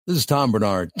This is Tom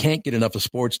Bernard. Can't get enough of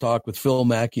sports talk with Phil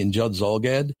Mackey and Judd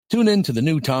Zolgad? Tune in to the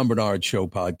new Tom Bernard Show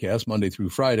podcast Monday through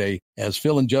Friday as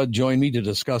Phil and Judd join me to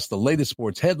discuss the latest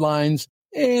sports headlines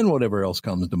and whatever else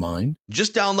comes to mind.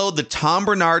 Just download the Tom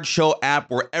Bernard Show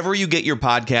app wherever you get your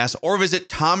podcasts or visit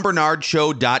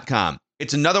tombernardshow.com.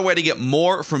 It's another way to get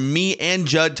more from me and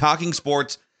Judd talking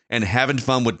sports and having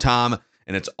fun with Tom,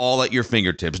 and it's all at your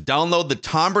fingertips. Download the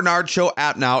Tom Bernard Show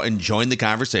app now and join the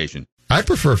conversation. I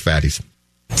prefer fatties.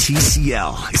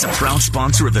 TCL is a proud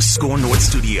sponsor of the Score North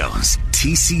Studios.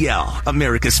 TCL,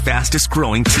 America's fastest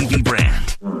growing TV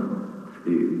brand. 1,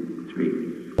 2,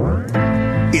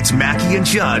 3. It's Mackey and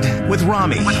Judd with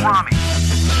Rami.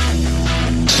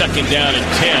 Second down and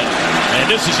 10. And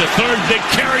this is the third big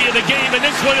carry of the game, and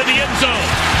this one in the end zone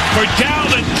for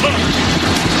Dalvin Cook.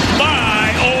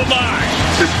 My, oh my.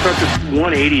 It's such a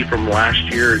 180 from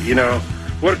last year. You know,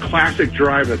 what a classic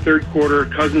drive in the third quarter.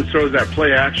 Cousins throws that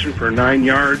play action for 9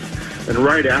 yards. And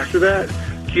right after that,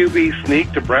 QB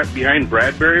sneak to behind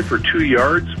Bradbury for 2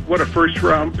 yards. What a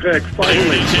first-round pick.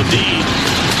 Finally. It is indeed.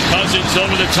 Cousins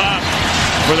over the top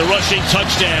for the rushing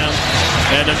touchdown.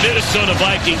 And the Minnesota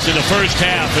Vikings in the first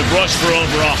half have rushed for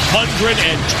over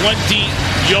 120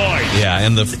 yards. Yeah,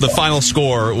 and the final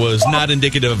score was not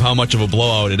indicative of how much of a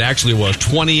blowout. It actually was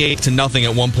 28-0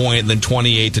 at one point, and then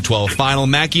 28-12 final.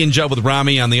 Mackey and Judd with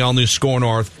Rami on the all-new Score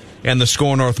North and the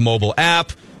Score North mobile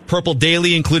app. Purple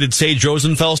Daily included Sage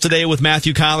Rosenfels today with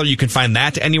Matthew Collar. You can find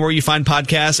that anywhere you find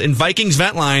podcasts. And Vikings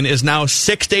Vent Line is now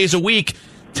 6 days a week,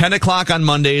 10 o'clock on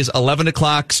Mondays, 11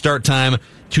 o'clock start time,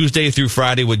 Tuesday through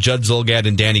Friday with Judd Zolgad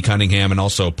and Danny Cunningham, and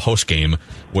also postgame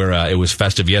where it was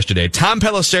festive yesterday. Tom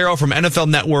Pelissero from NFL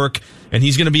Network, and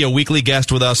he's going to be a weekly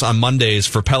guest with us on Mondays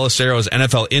for Pelissero's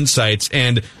NFL Insights.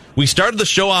 And we started the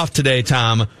show off today,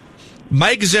 Tom.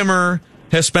 Mike Zimmer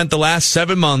has spent the last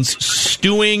 7 months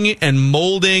stewing and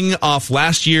molding off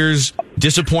last year's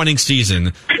disappointing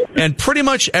season. And pretty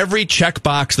much every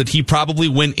checkbox that he probably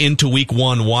went into week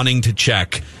one wanting to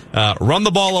check. Run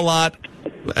the ball a lot.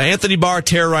 Anthony Barr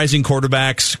terrorizing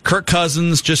quarterbacks. Kirk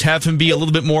Cousins, just have him be a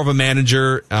little bit more of a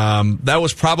manager. That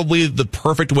was probably the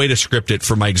perfect way to script it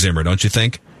for Mike Zimmer, don't you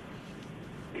think?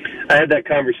 I had that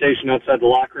conversation outside the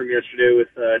locker room yesterday with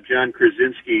John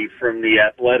Krasinski from The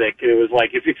Athletic. It was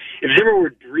like, if Zimmer were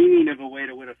dreaming of a way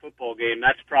to win a football game,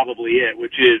 that's probably it,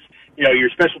 which is, you know, your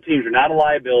special teams are not a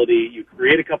liability. You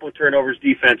create a couple of turnovers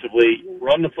defensively, you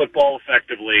run the football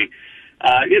effectively.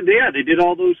 They did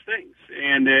all those things,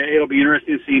 and it'll be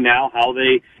interesting to see now how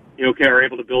they, you know, are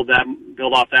able to build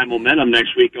off that momentum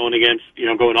next week going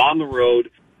on the road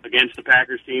against the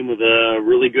Packers team with a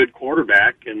really good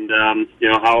quarterback, and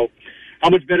how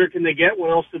much better can they get?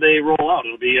 What else do they roll out?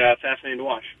 It'll be fascinating to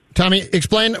watch. Tommy,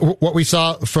 explain what we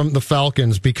saw from the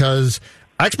Falcons, because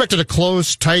I expected a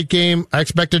close, tight game. I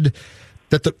expected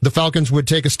that the Falcons would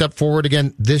take a step forward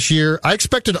again this year. I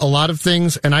expected a lot of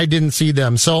things, and I didn't see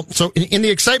them. So in the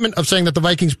excitement of saying that the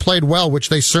Vikings played well, which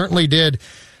they certainly did,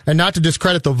 and not to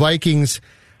discredit the Vikings,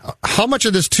 how much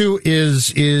of this, too,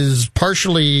 is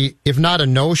partially, if not a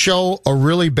no-show, a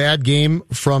really bad game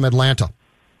from Atlanta?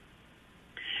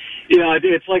 You know,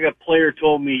 it's like a player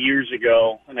told me years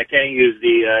ago, and I can't use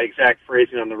the exact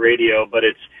phrasing on the radio, but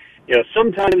it's, you know,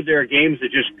 sometimes there are games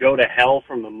that just go to hell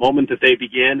from the moment that they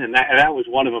begin, and that was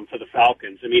one of them for the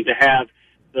Falcons. I mean, to have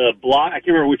the block, I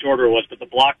can't remember which order it was, but the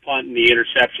block punt and the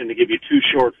interception to give you two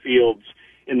short fields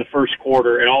in the first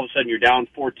quarter, and all of a sudden you're down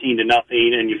 14-0,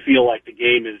 and you feel like the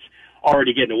game is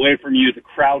already getting away from you. The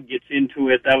crowd gets into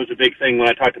it. That was a big thing when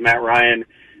I talked to Matt Ryan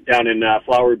down in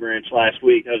Flowery Branch last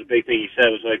week. That was a big thing he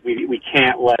said. Was like, we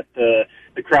can't let the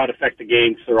crowd affect the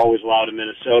game because they're always loud in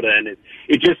Minnesota, and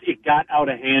it got out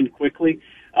of hand quickly.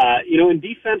 And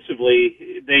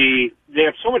defensively, they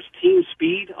have so much team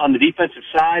speed on the defensive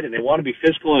side, and they want to be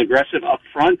physical and aggressive up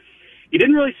front. You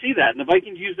didn't really see that, and the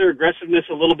Vikings used their aggressiveness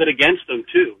a little bit against them,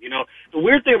 too. You know, the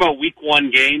weird thing about Week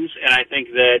 1 games, and I think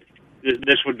that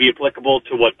this would be applicable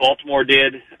to what Baltimore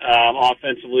did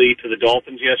offensively to the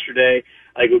Dolphins yesterday.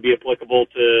 I think it would be applicable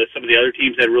to some of the other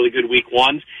teams that had really good Week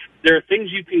 1s. There are things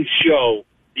you can show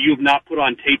that you have not put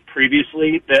on tape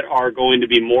previously that are going to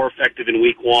be more effective in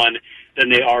Week 1 than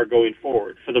they are going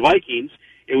forward. For the Vikings,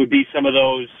 it would be some of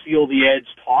those seal-the-edge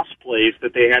toss plays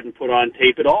that they hadn't put on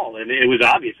tape at all, and it was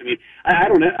obvious. I mean, I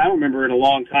don't remember in a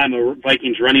long time a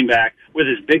Vikings running back with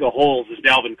as big a holes as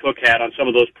Dalvin Cook had on some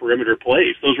of those perimeter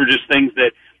plays. Those were just things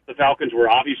that the Falcons were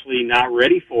obviously not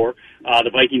ready for.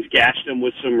 The Vikings gashed them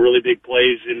with some really big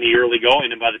plays in the early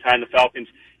going, and by the time the Falcons,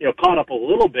 caught up a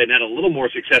little bit and had a little more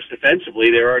success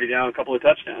defensively, they were already down a couple of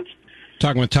touchdowns.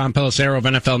 Talking with Tom Pelissero of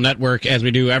NFL Network, as we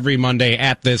do every Monday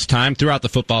at this time throughout the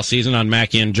football season on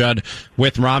Mackey and Judd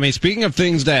with Rami. Speaking of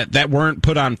things that weren't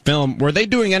put on film, were they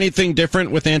doing anything different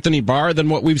with Anthony Barr than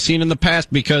what we've seen in the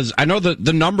past? Because I know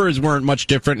the numbers weren't much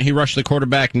different. He rushed the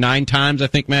quarterback 9 times, I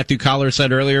think Matthew Collar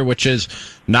said earlier, which is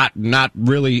not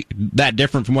really that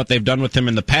different from what they've done with him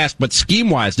in the past. But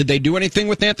scheme-wise, did they do anything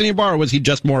with Anthony Barr, or was he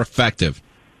just more effective?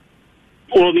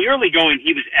 Well, in the early going,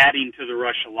 he was adding to the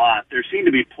rush a lot. There seemed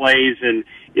to be plays, and,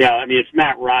 it's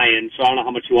Matt Ryan, so I don't know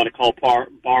how much you want to call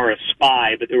Barr a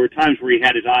spy, but there were times where he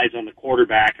had his eyes on the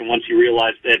quarterback, and once he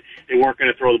realized that they weren't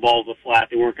going to throw the ball to the flat,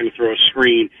 they weren't going to throw a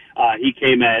screen, he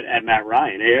came at Matt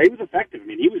Ryan. He was effective. I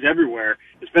mean, he was everywhere,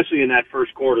 especially in that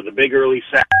first quarter. The big early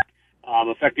sack,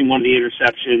 affecting one of the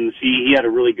interceptions. He had a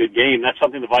really good game. That's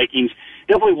something the Vikings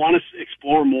definitely want to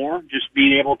explore more, just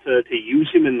being able to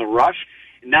use him in the rush.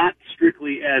 Not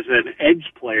strictly as an edge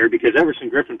player, because Everson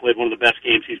Griffin played one of the best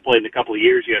games he's played in a couple of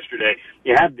years yesterday.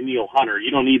 You have Daniil Hunter. You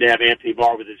don't need to have Anthony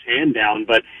Barr with his hand down,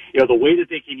 but the way that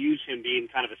they can use him being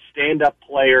kind of a stand-up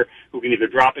player who can either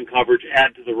drop in coverage,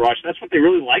 add to the rush, that's what they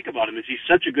really like about him, is he's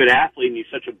such a good athlete, and he's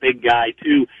such a big guy,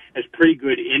 too, has pretty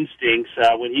good instincts.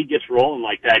 When he gets rolling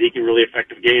like that, he can really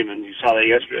affect a game, and you saw that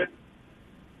yesterday.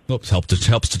 Oops,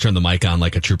 helps to turn the mic on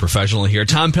like a true professional here.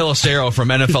 Tom Pelissero from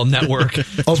NFL Network.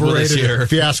 Overrated, here.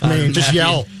 If you ask me. Just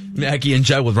yell. Mackey and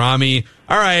Judd with Rami.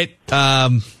 All right.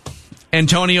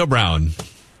 Antonio Brown.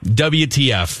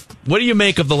 WTF. What do you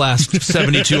make of the last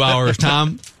 72 hours,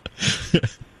 Tom?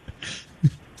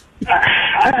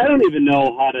 I don't even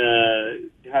know how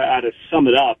to sum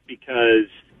it up, because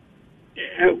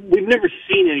we've never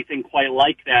seen anything quite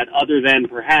like that, other than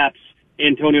perhaps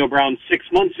Antonio Brown 6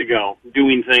 months ago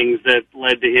doing things that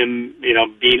led to him,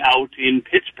 being out in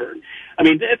Pittsburgh. I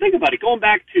mean, think about it. Going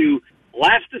back to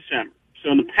last December,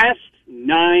 so in the past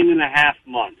 9.5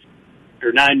 months,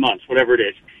 or 9 months, whatever it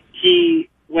is, he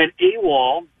went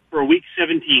AWOL for a Week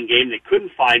 17 game. They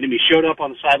couldn't find him. He showed up on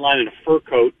the sideline in a fur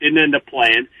coat, didn't end up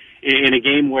playing in a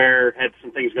game where, had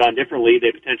some things gone differently,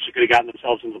 they potentially could have gotten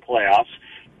themselves into the playoffs.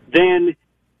 Then,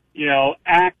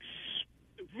 acts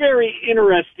very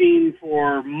interesting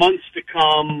for months to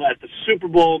come at the Super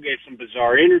Bowl, gave some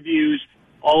bizarre interviews,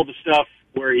 all the stuff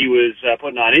where he was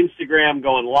putting on Instagram,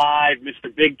 going live, Mr.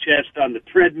 Big Chest on the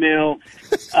treadmill,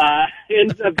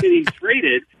 ends up getting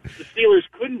traded. The Steelers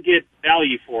couldn't get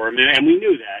value for him, and we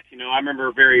knew that. I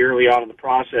remember very early on in the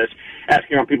process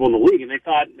asking around people in the league, and they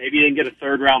thought maybe they didn't get a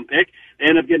third-round pick. They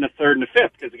ended up getting a third and a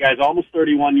fifth, because the guy's almost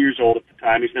 31 years old at the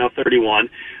time. He's now 31.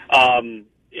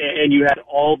 And you had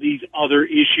all these other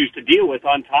issues to deal with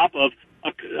on top of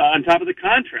the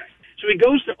contract. So he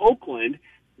goes to Oakland.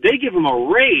 They give him a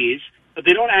raise, but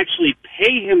they don't actually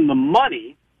pay him the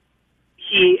money.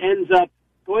 He ends up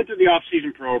going through the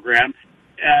off-season program,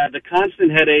 the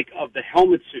constant headache of the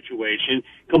helmet situation,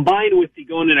 combined with the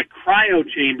going in a cryo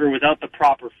chamber without the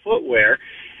proper footwear.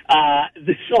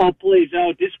 This all plays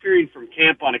out, disappearing from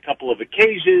camp on a couple of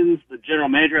occasions. The general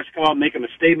manager has to come out and make him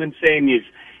a statement saying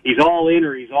he's all in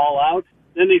or he's all out.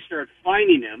 Then they start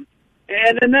fining him.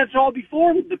 And then that's all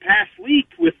before the past week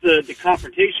with the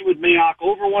confrontation with Mayock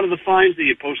over one of the fines that he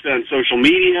had posted on social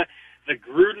media, the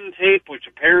Gruden tape, which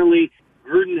apparently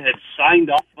Gruden had signed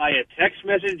off via text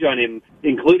message on him,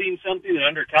 including something that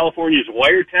under California's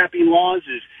wiretapping laws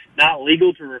is not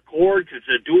legal to record because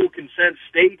it's a dual consent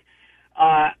state.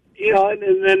 And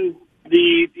then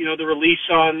the release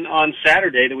on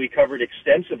Saturday that we covered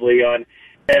extensively on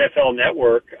NFL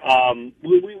Network.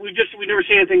 We never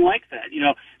seen anything like that.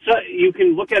 So you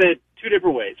can look at it two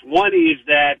different ways. One is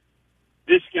that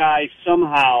this guy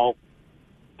somehow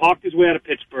talked his way out of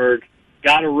Pittsburgh,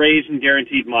 got a raise in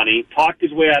guaranteed money, talked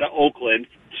his way out of Oakland,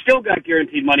 still got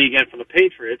guaranteed money again from the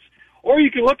Patriots. Or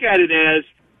you can look at it as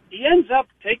he ends up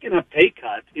taking a pay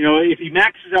cut. If he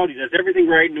maxes out, he does everything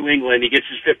right in New England, he gets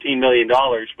his $15 million.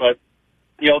 But,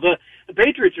 the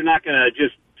Patriots are not going to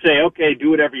just say, okay,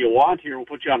 do whatever you want here, we'll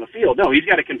put you on the field. No, he's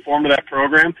got to conform to that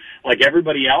program like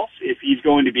everybody else if he's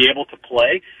going to be able to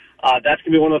play. That's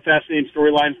going to be one of the fascinating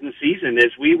storylines in the season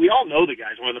is we all know the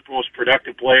guy's one of the most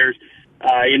productive players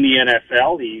in the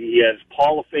NFL. He has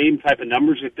Hall of Fame type of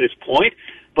numbers at this point,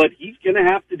 but he's going to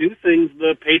have to do things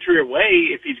the Patriot way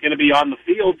if he's going to be on the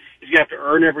field. He's going to have to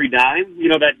earn every dime.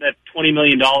 That $20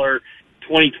 million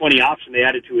 2020 option they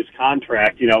added to his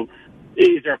contract,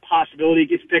 is there a possibility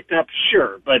he gets picked up?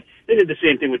 Sure, but they did the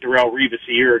same thing with Darrelle Revis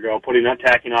a year ago,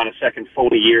 tacking on a second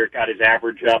phony year, got his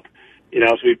average up,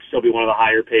 so he'd still be one of the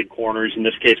higher-paid corners, in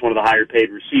this case one of the higher-paid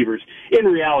receivers. In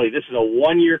reality, this is a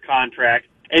one-year contract,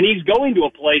 and he's going to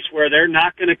a place where they're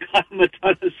not going to cut him a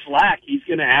ton of slack. He's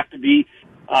going to have to be,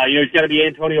 he's got to be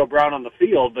Antonio Brown on the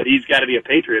field, but he's got to be a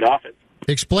Patriot offense.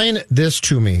 Explain this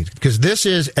to me, because this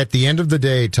is, at the end of the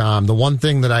day, Tom, the one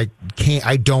thing that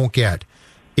I don't get.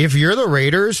 If you're the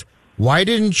Raiders, why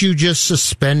didn't you just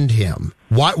suspend him?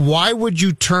 Why would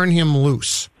you turn him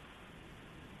loose?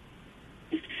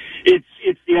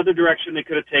 It's the other direction they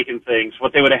could have taken things.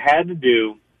 What they would have had to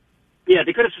do, yeah,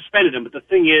 they could have suspended him, but the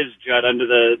thing is, Judd, under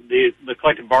the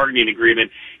collective bargaining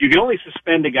agreement, you can only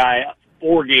suspend a guy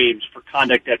 4 games for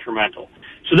conduct detrimental.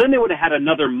 So then they would have had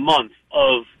another month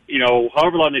of,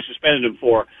 however long they suspended him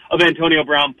for, of Antonio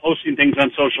Brown posting things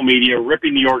on social media,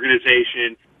 ripping the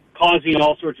organization, causing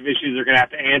all sorts of issues they're going to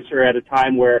have to answer at a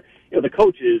time where, the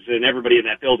coaches and everybody in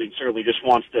that building certainly just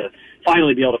wants to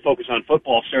finally be able to focus on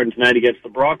football starting tonight against the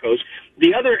Broncos.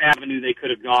 The other avenue they could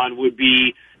have gone would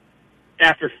be,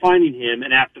 after finding him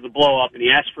and after the blow-up and he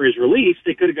asked for his release,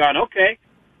 they could have gone, okay,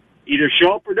 either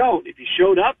show up or don't. If he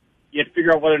showed up, you have to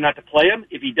figure out whether or not to play him.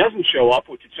 If he doesn't show up,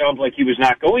 which it sounds like he was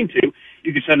not going to,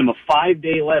 you could send him a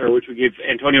 5-day letter, which would give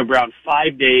Antonio Brown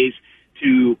 5 days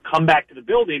to come back to the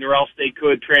building, or else they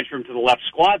could transfer him to the left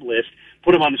squad list,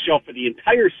 put him on the shelf for the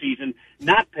entire season,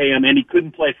 not pay him, and he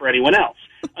couldn't play for anyone else.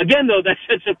 Again, though, that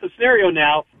sets up the scenario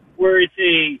now where it's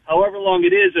however long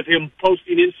it is of him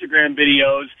posting Instagram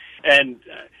videos, and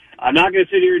I'm not going to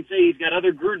sit here and say he's got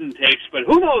other Gruden takes, but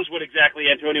who knows what exactly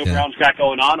Antonio Brown's got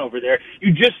going on over there.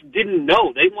 You just didn't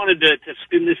know. They wanted to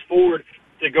spin this forward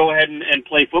to go ahead and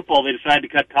play football. They decided to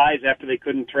cut ties after they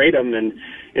couldn't trade him, and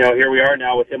here we are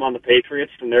now with him on the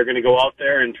Patriots, and they're going to go out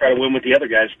there and try to win with the other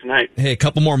guys tonight. Hey, a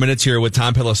couple more minutes here with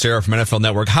Tom Pelissero from NFL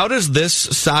Network. How does this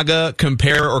saga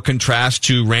compare or contrast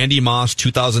to Randy Moss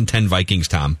 2010 Vikings,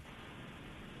 Tom?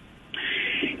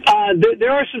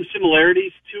 There are some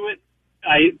similarities to it.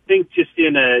 I think just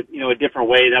in a different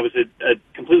way. That was a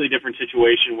completely different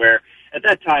situation where at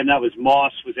that time that was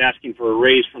Moss was asking for a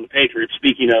raise from the Patriots.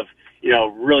 Speaking of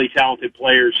really talented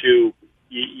players who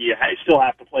you still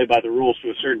have to play by the rules to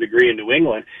a certain degree in New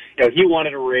England. He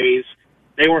wanted a raise.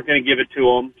 They weren't going to give it to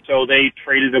him, so they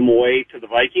traded him away to the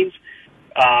Vikings.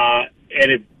 And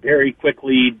it very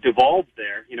quickly devolved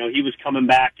there. He was coming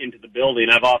back into the building.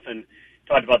 I've often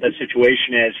talked about that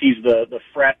situation as he's the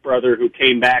frat brother who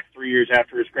came back 3 years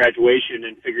after his graduation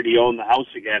and figured he owned the house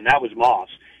again. That was Moss.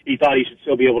 He thought he should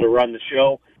still be able to run the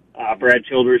show. Brad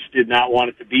Childress did not want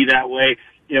it to be that way.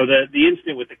 The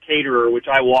incident with the caterer, which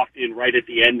I walked in right at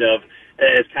the end of,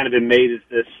 has kind of been made as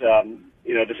this,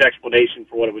 this explanation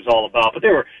for what it was all about. But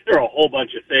there were a whole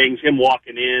bunch of things. Him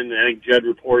walking in, I think Judd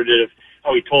reported it, of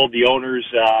how he told the owners,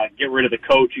 get rid of the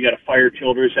coach, you got to fire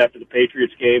Childress after the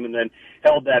Patriots game, and then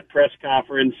held that press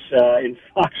conference in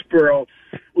Foxborough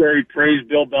where he praised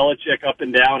Bill Belichick up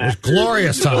and down. It was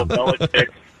glorious, Tom. Bill Belichick.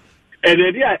 And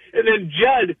then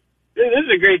Judd, this is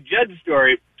a great Judd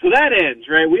story. So that ends,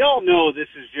 right? We all know this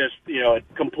is just, a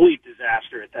complete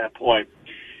disaster at that point.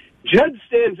 Judd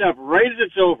stands up right as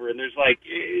it's over, and there's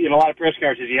a lot of press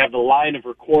conferences, you have the line of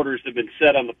recorders that have been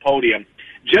set on the podium.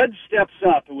 Judd steps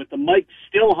up, and with the mic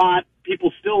still hot,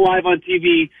 people still live on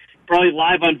TV, probably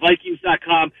live on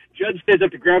Vikings.com, Judd stands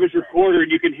up to grab his recorder,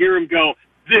 and you can hear him go,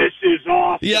 "This is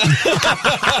awesome." Yeah.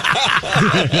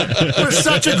 It was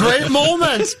such a great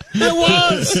moment. It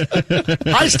was.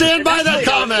 I stand by that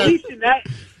comment.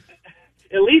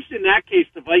 At least in that case,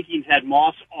 the Vikings had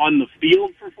Moss on the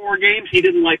field for 4 games. He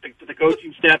didn't like the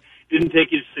coaching staff, didn't take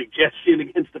his suggestion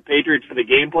against the Patriots for the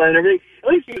game plan and everything. At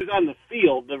least he was on the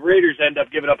field. The Raiders end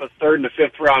up giving up a 3rd and a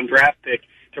 5th round draft pick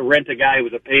to rent a guy who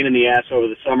was a pain in the ass over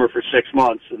the summer for 6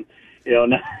 months. And,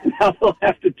 now they'll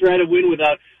have to try to win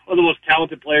without one of the most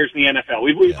talented players in the NFL.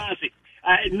 We've honestly...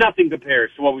 nothing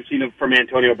compares to what we've seen from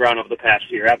Antonio Brown over the past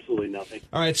year. Absolutely nothing.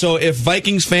 All right, so if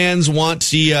Vikings fans want to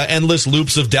see endless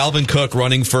loops of Dalvin Cook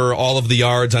running for all of the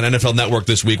yards on NFL Network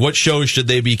this week, what shows should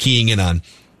they be keying in on?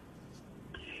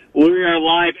 We are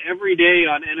live every day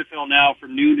on NFL Now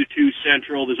from noon to 2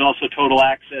 Central. There's also Total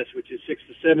Access, which is 6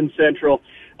 to 7 Central,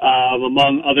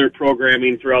 among other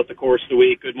programming throughout the course of the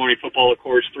week. Good Morning Football, of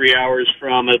course, 3 hours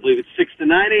from, I believe it's 6 to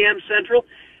 9 a.m. Central.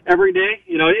 Every day,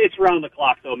 it's around the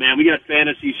clock though, man. We got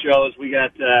fantasy shows, we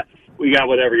got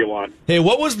whatever you want. Hey, I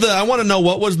want to know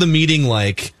what was the meeting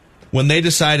like when they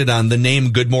decided on the name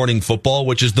Good Morning Football,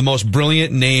 which is the most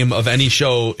brilliant name of any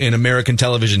show in American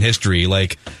television history.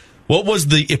 What was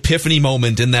the epiphany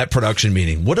moment in that production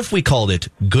meeting? What if we called it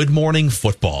Good Morning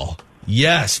Football?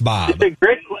 Yes, Bob. It's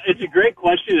a great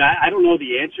question. I don't know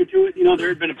the answer to it. There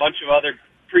had been a bunch of other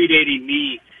predating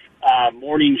me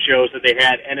morning shows that they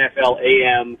had, NFL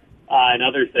AM and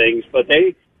other things, but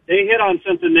they hit on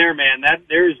something there, man.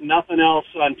 There's nothing else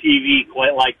on TV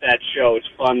quite like that show. It's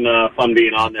fun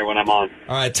being on there when I'm on.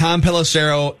 All right, Tom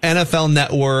Pelissero, NFL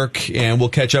Network, and we'll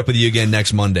catch up with you again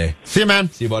next Monday. See you, man.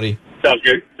 See you, buddy. Sounds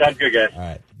good. Sounds good, guys. All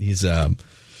right. He's a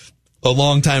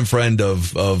longtime friend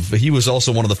of he was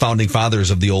also one of the founding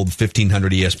fathers of the old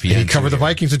 1500 ESPN. He covered the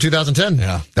Vikings in 2010.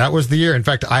 Yeah. That was the year. In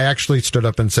fact, I actually stood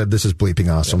up and said, this is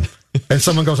bleeping awesome. And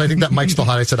someone goes, I think that mic's still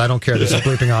hot. I said, I don't care. This is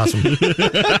bleeping awesome.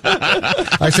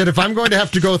 I said, if I'm going to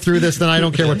have to go through this, then I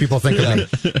don't care what people think of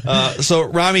me. So,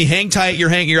 Rami, hang tight.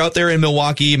 You're out there in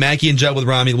Milwaukee, Mackey and Judd with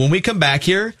Rami. When we come back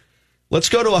here, let's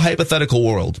go to a hypothetical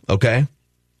world, okay?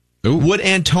 Ooh. Would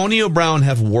Antonio Brown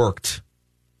have worked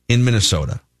in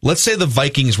Minnesota? Let's say the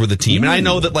Vikings were the team. And I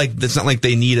know that, like, it's not like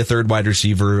they need a third wide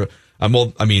receiver. I'm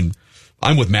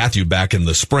with Matthew back in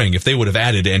the spring. If they would have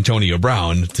added Antonio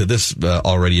Brown to this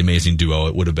already amazing duo,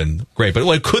 it would have been great. But,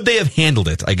 like, could they have handled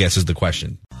it, I guess, is the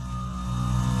question.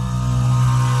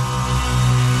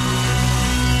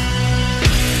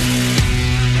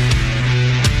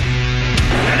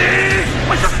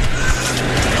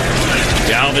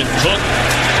 Dalvin Cook.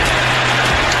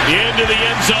 Into the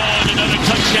end zone, another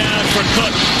touchdown for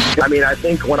Cook. I mean, I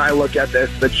think when I look at this,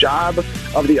 the job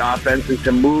of the offense is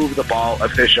to move the ball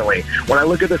efficiently. When I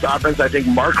look at this offense, I think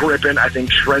Mark Rippon, I think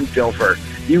Trent Dilfer.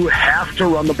 You have to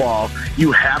run the ball.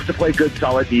 You have to play good,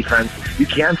 solid defense. You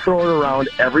can't throw it around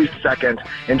every second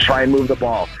and try and move the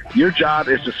ball. Your job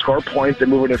is to score points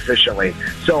and move it efficiently.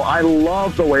 So I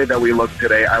love the way that we look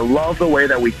today. I love the way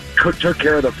that we took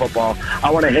care of the football.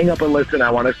 I want to hang up and listen. I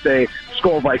want to say,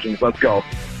 Skol Vikings, let's go.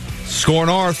 Score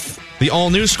North, the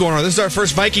all-new Score North. This is our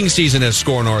first Viking season as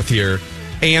Score North here.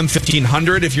 AM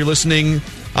 1500 if you're listening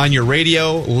on your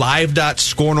radio,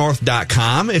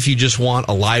 live.scorenorth.com if you just want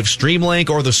a live stream link,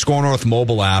 or the Score North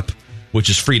mobile app, which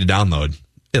is free to download,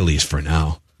 at least for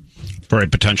now. For a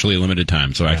potentially limited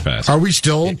time, so act fast. Are we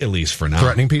still At least for now.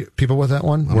 threatening people with that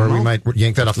one? Where we might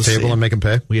yank that off the table and make them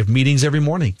pay? We have meetings every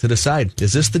morning to decide,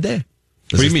 is this the day?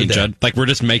 What do you mean, Judd? Like we're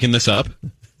just making this up?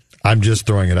 I'm just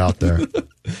throwing it out there.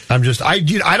 I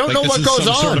don't know what goes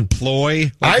some on. Sort of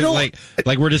ploy. I don't like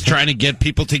we're just trying to get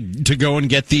people to go and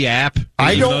get the app.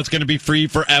 Even though it's going to be free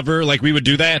forever. Like we would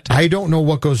do that. I don't know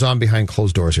what goes on behind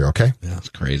closed doors here. Okay, yeah, that's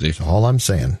crazy. That's all I'm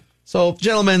saying. So,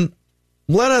 gentlemen,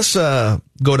 let us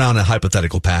go down a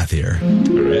hypothetical path here. All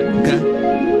right.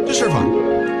 Okay, just for fun.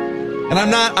 And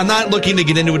I'm not looking to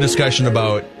get into a discussion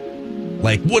about,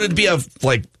 like, would it be a,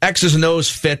 like, X's and O's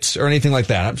fits or anything like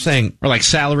that? I'm saying... Or like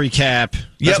salary cap.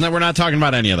 Yep. We're not talking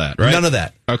about any of that, right? None of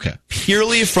that. Okay.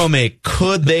 Purely from a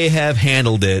could they have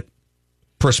handled it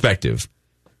perspective.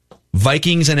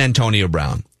 Vikings and Antonio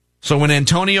Brown. So when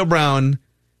Antonio Brown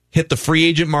hit the free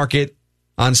agent market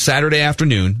on Saturday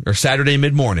afternoon or Saturday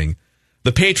mid-morning,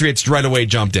 the Patriots right away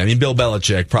jumped in. I mean, Bill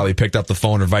Belichick probably picked up the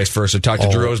phone or vice versa, talked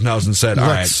to Drew Rosenhaus and said, all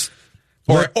right...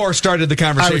 Or started the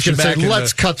conversation back in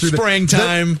let's cut through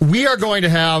springtime. We are going to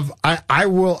have, I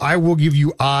will give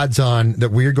you odds on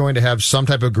that we are going to have some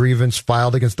type of grievance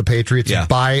filed against the Patriots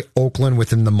by Oakland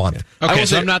within the month. Okay,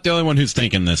 so I'm not the only one who's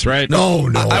thinking this, right?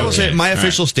 No. I will say my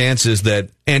official stance is that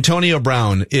Antonio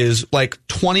Brown is like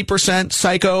 20%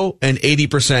 psycho and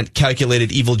 80%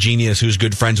 calculated evil genius who's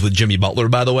good friends with Jimmy Butler,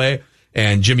 by the way.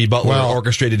 And Jimmy Butler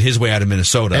orchestrated his way out of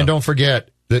Minnesota. And don't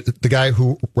forget, the guy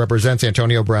who represents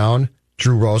Antonio Brown,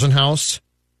 Drew Rosenhaus,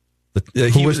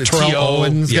 who was Terrell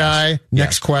Owens' guy.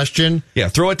 Next question. Yeah,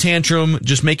 throw a tantrum,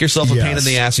 just make yourself a pain in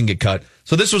the ass and get cut.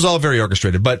 So this was all very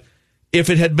orchestrated. But if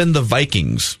it had been the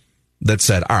Vikings that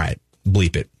said, all right,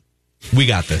 bleep it. We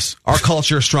got this. Our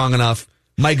culture is strong enough.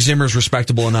 Mike Zimmer's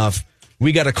respectable enough.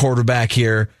 We got a quarterback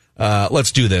here.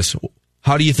 Let's do this.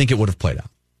 How do you think it would have played out?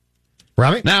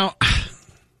 Rami? Now,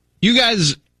 you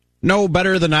guys know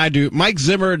better than I do. Mike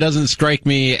Zimmer doesn't strike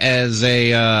me as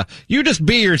a you just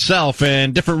be yourself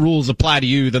and different rules apply to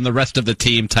you than the rest of the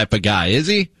team type of guy, is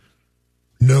he?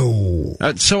 No.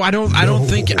 So I don't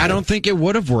think it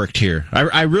would have worked here.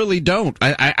 I really don't.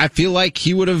 I feel like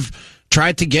he would have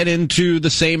tried to get into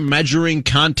the same measuring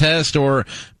contest or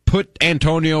put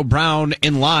Antonio Brown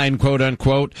in line, quote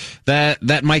unquote,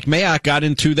 that Mike Mayock got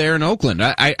into there in Oakland.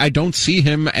 I don't see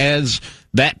him as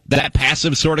that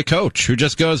passive sort of coach who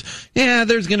just goes, yeah,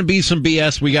 there's going to be some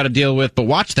BS we got to deal with, but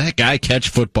watch that guy catch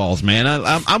footballs, man.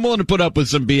 I'm willing to put up with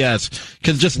some BS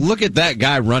because just look at that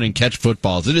guy run and catch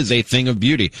footballs. It is a thing of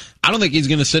beauty. I don't think he's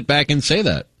going to sit back and say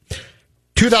that.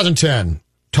 2010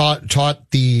 taught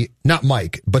not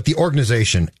Mike, but the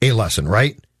organization a lesson,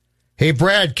 right? Hey,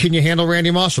 Brad, can you handle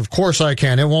Randy Moss? Of course I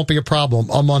can. It won't be a problem.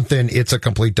 A month in, it's a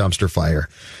complete dumpster fire.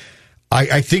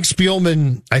 I think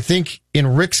Spielman,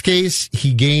 in Rick's case,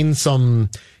 he gained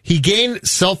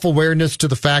self-awareness to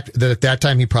the fact that at that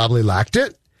time he probably lacked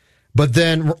it. But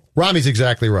then Rami's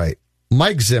exactly right.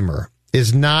 Mike Zimmer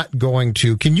is not going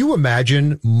to, can you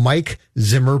imagine Mike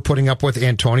Zimmer putting up with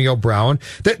Antonio Brown?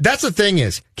 That's the thing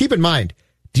is, keep in mind,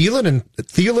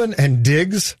 Thielen and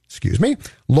Diggs,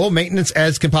 low maintenance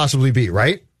as can possibly be,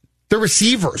 right? They're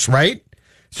receivers, right?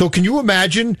 So can you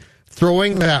imagine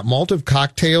throwing that Molotov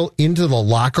cocktail into the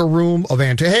locker room of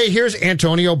hey, here's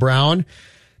Antonio Brown.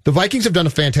 The Vikings have done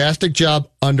a fantastic job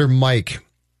under Mike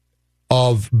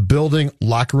of building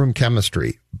locker room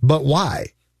chemistry. But why?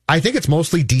 I think it's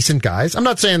mostly decent guys. I'm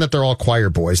not saying that they're all choir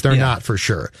boys. They're not for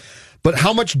sure. But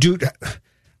how much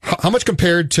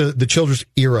compared to the Childress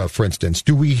era, for instance,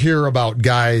 do we hear about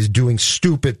guys doing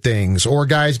stupid things or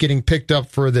guys getting picked up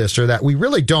for this or that? We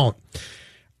really don't.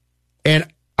 And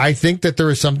I think that there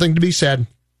is something to be said.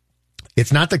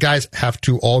 It's not that guys have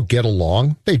to all get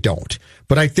along. They don't.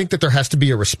 But I think that there has to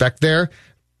be a respect there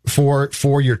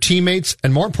for your teammates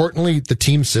and, more importantly, the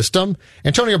team system.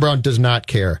 Antonio Brown does not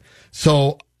care.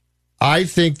 So I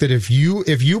think that if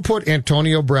you put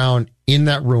Antonio Brown in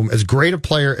that room, as great a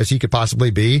player as he could possibly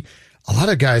be, a lot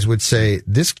of guys would say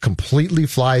this completely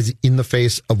flies in the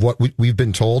face of what we've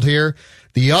been told here.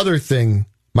 The other thing,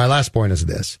 my last point is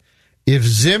this. If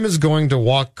Zim is going to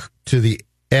walk to the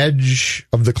edge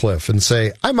of the cliff and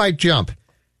say, I might jump,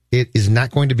 it is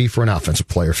not going to be for an offensive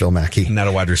player, Phil Mackey. Not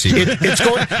a wide receiver.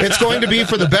 It's going to be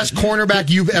for the best cornerback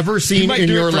you've ever seen in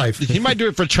your life. He might do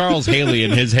it for Charles Haley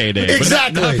in his heyday.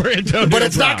 Exactly. But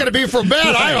it's not going to be for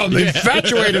Ben. I am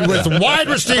infatuated with wide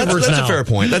receivers that's now. A fair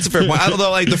point. That's a fair point.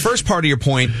 Although, like, the first part of your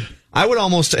point, I would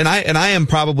almost, and I am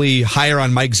probably higher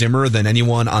on Mike Zimmer than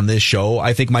anyone on this show.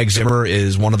 I think Mike Zimmer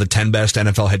is one of the 10 best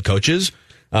NFL head coaches.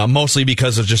 Mostly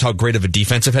because of just how great of a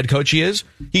defensive head coach he is.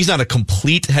 He's not a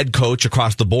complete head coach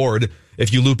across the board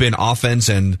if you loop in offense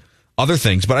and other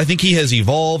things, but I think he has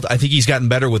evolved. I think he's gotten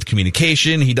better with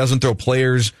communication. He doesn't throw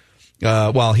players,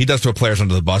 he does throw players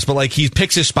under the bus, but like he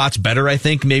picks his spots better, I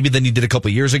think, maybe than he did a couple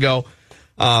of years ago.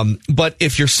 But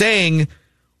if you're saying,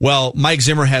 well, Mike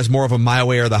Zimmer has more of a my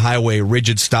way or the highway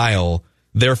rigid style,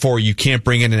 therefore you can't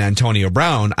bring in an Antonio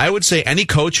Brown, I would say any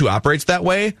coach who operates that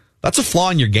way, that's a flaw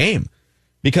in your game.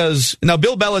 Because now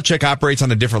Bill Belichick operates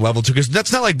on a different level too, because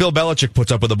that's not like Bill Belichick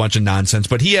puts up with a bunch of nonsense,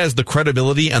 but he has the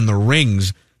credibility and the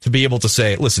rings to be able to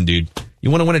say, listen, dude, you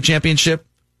want to win a championship?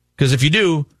 Because if you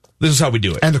do, this is how we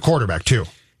do it. And the quarterback too.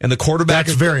 And the quarterback.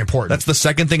 That's very important. That's the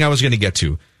second thing I was going to get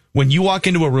to. When you walk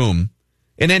into a room,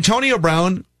 and Antonio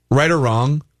Brown, right or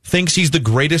wrong, thinks he's the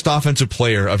greatest offensive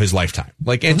player of his lifetime.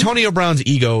 Like, Antonio Brown's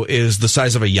ego is the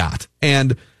size of a yacht.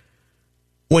 And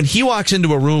when he walks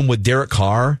into a room with Derek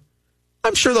Carr,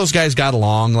 I'm sure those guys got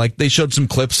along. Like, they showed some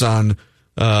clips on,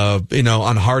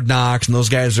 on Hard Knocks, and those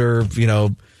guys are,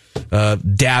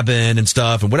 dabbing and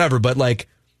stuff and whatever. But like,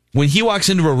 when he walks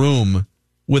into a room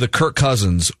with a Kirk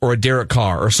Cousins or a Derek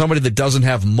Carr or somebody that doesn't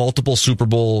have multiple Super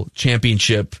Bowl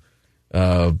championship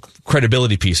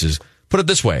credibility pieces, put it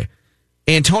this way: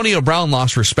 Antonio Brown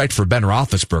lost respect for Ben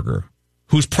Roethlisberger,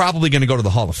 who's probably going to go to the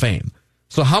Hall of Fame.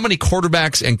 So how many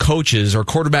quarterbacks and coaches or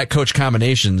quarterback-coach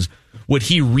combinations would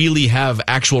he really have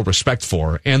actual respect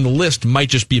for? And the list might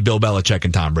just be Bill Belichick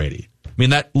and Tom Brady. I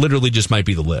mean, that literally just might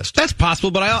be the list. That's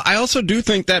possible, but I also do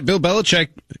think that Bill Belichick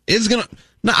is going to...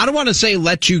 Now, I don't want to say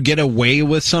let you get away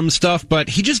with some stuff, but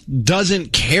he just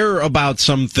doesn't care about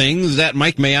some things that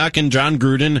Mike Mayock and John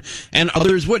Gruden and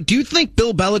others would. Do you think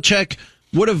Bill Belichick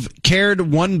would have cared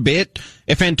one bit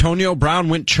if Antonio Brown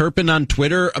went chirping on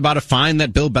Twitter about a fine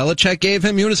that Bill Belichick gave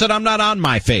him? He would have said, I'm not on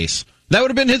my face. That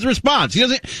would have been his response.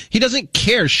 He doesn't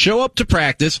care. Show up to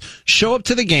practice, show up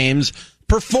to the games,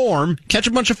 perform, catch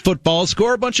a bunch of footballs,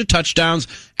 score a bunch of touchdowns,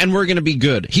 and we're going to be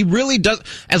good. He really does.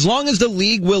 As long as the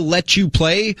league will let you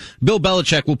play, Bill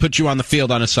Belichick will put you on the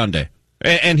field on a Sunday.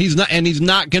 And he's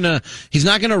not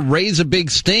gonna raise a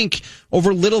big stink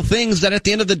over little things that at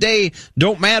the end of the day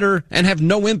don't matter and have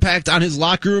no impact on his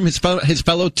locker room, his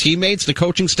fellow teammates, the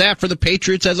coaching staff, for the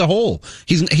Patriots as a whole.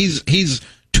 He's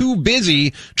too busy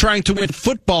trying to win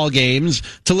football games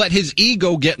to let his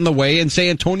ego get in the way and say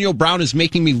Antonio Brown is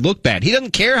making me look bad. He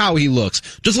doesn't care how he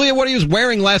looks. Just look at what he was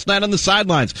wearing last night on the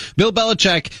sidelines. Bill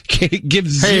Belichick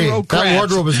gives zero crap that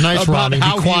wardrobe is nice, about Ronnie. Be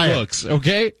how quiet. he looks.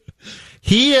 Okay.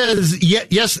 He is,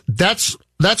 yes, that's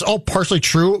all partially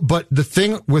true, but the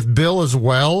thing with Bill as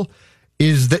well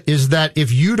is that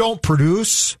if you don't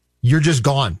produce, you're just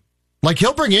gone. Like,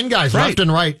 he'll bring in guys left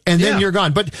and right, and then you're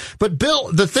gone. But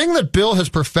Bill, the thing that Bill has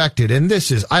perfected, and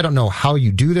this is, I don't know how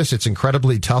you do this, it's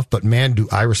incredibly tough, but man, do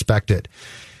I respect it.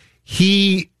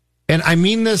 And I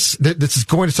mean this is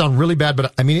going to sound really bad,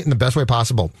 but I mean it in the best way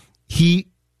possible. He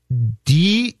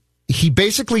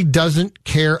basically doesn't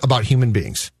care about human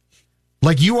beings.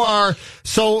 Like, you are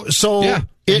so. Yeah.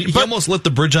 He almost lit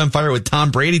the bridge on fire with Tom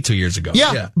Brady 2 years ago.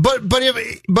 Yeah. But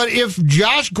if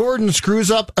Josh Gordon screws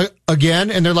up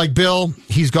again, and they're like, Bill,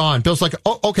 he's gone. Bill's like,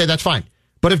 oh, okay, that's fine.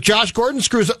 But if Josh Gordon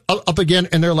screws up again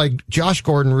and they're like, Josh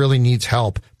Gordon really needs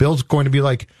help, Bill's going to be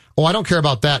like, oh, I don't care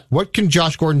about that. What can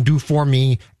Josh Gordon do for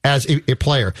me as a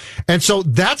player? And so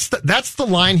that's the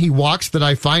line he walks that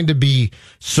I find to be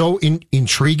so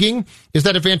intriguing, is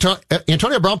that if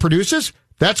Antonio Brown produces,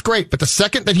 that's great. But the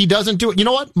second that he doesn't do it, you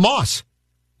know what? Moss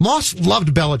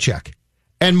loved Belichick.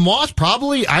 And Moss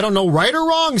probably, I don't know, right or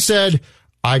wrong, said,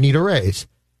 I need a raise.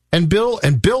 And Bill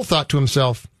thought to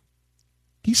himself,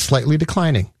 he's slightly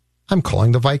declining. I'm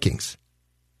calling the Vikings.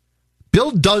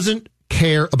 Bill doesn't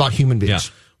care about human beings.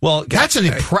 Yeah. Well, that's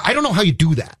I don't know how you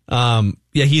do that.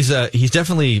 Yeah, he's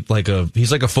definitely like a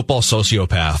football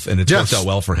sociopath, and it's worked out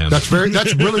well for him. That's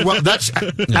really well. That's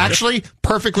actually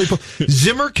perfectly.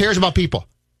 Zimmer cares about people.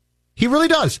 He really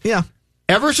does. Yeah.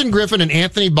 Everson Griffin and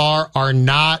Anthony Barr are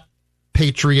not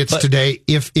Patriots today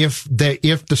if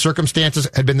the circumstances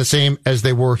had been the same as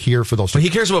they were here for those. But he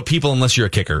cares about people unless you're a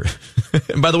kicker.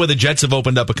 And by the way, the Jets have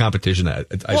opened up a competition. I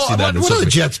see that. What are the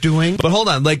Jets doing? But hold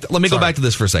on, let me go back to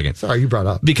this for a second. Sorry, you brought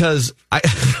up because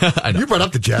I know. You brought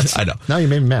up the Jets. I know. Now you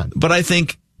made me mad. But I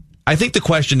think the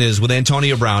question is with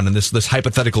Antonio Brown and this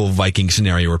hypothetical Viking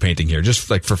scenario we're painting here, just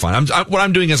like for fun. What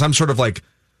I'm doing is I'm sort of like,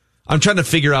 I'm trying to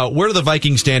figure out where do the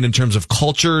Vikings stand in terms of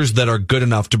cultures that are good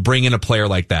enough to bring in a player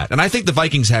like that. And I think the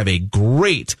Vikings have a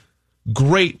great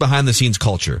behind the scenes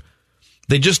culture.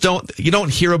 They just you don't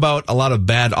hear about a lot of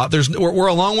bad, we're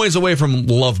a long ways away from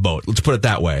Love Boat. Let's put it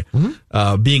that way.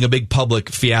 Mm-hmm. Being a big public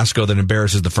fiasco that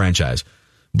embarrasses the franchise.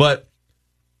 But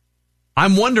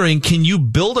I'm wondering, can you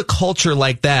build a culture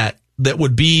like that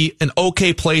would be an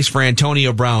okay place for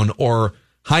Antonio Brown or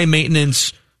high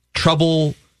maintenance,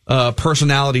 trouble,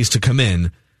 personalities to come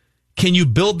in? Can you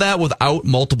build that without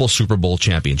multiple Super Bowl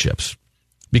championships?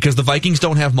 Because the Vikings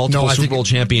don't have multiple Super Bowl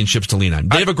championships to lean on.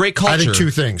 They have a great culture. I think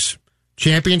two things: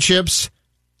 championships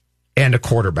and a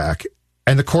quarterback.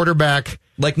 And the quarterback,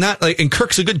 and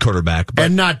Kirk's a good quarterback,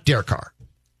 and not Derek Carr,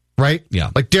 right?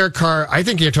 Yeah, like Derek Carr. I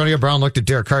think Antonio Brown looked at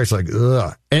Derek Carr. He's like,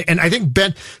 ugh. And I think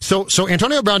Ben. So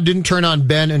Antonio Brown didn't turn on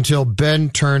Ben until Ben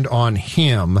turned on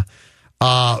him.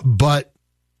 But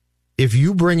if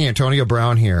you bring Antonio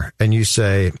Brown here and you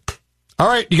say, all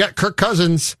right, you got Kirk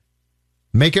Cousins,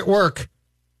 make it work,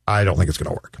 I don't think it's going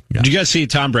to work. Yeah. Did you guys see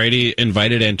Tom Brady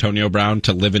invited Antonio Brown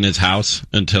to live in his house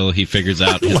until he figures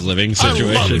out his living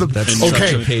situation? That's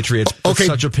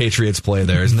such a Patriots play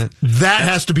there, isn't it? That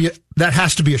has to be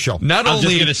a show. I'm just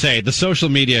going to say, the social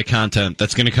media content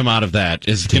that's going to come out of that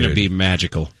is going to be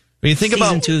magical. When you think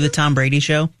Season 2 of the Tom Brady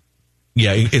Show?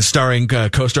 Yeah, it's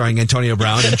co-starring Antonio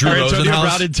Brown and Drew Rosenhaus. Antonio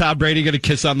Brown and Tom Brady going to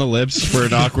kiss on the lips for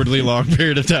an awkwardly long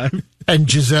period of time.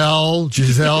 And Giselle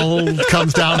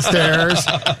comes downstairs.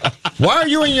 Why are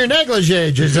you in your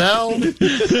negligee, Giselle?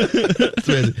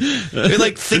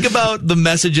 Think about the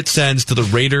message it sends to the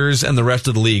Raiders and the rest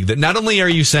of the league. That not only are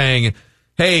you saying,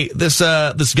 hey, this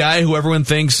guy who everyone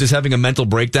thinks is having a mental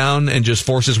breakdown and just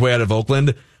forced his way out of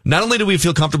Oakland, not only do we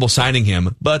feel comfortable signing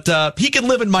him, but he can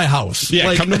live in my house.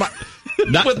 Yeah, come to my...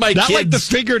 Not with my kids. Not like the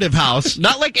figurative house.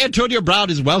 Not like Antonio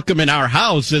Brown is welcome in our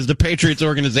house as the Patriots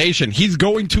organization. He's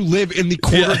going to live in the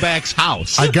quarterback's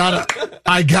house. I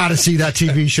gotta see that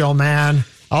TV show, man.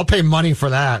 I'll pay money for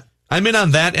that. I'm in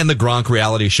on that and the Gronk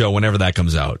reality show whenever that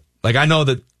comes out. Like, I know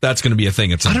that's going to be a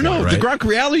thing at some point, I don't know. Right? The Gronk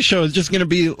reality show is just going to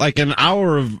be like an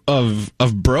hour of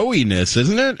broiness,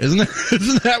 isn't it?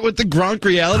 Isn't that what the Gronk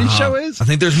reality show is? I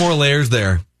think there's more layers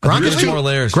there.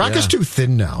 Gronk is too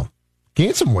thin now.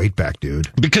 Gain some weight back, dude.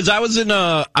 Because I was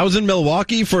in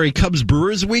Milwaukee for a Cubs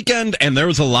Brewers weekend, and there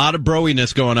was a lot of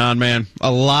broiness going on, man.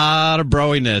 A lot of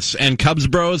broiness. And Cubs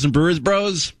bros and Brewers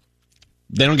bros,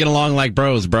 they don't get along like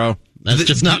bros, bro. That's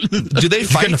just not. Do they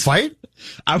fight? You get in a fight?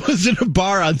 I was in a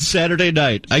bar on Saturday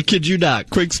night. I kid you not.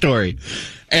 Quick story.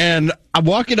 And I'm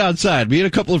walking outside. Me and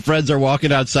a couple of friends are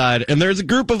walking outside, and there's a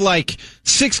group of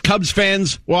 6 Cubs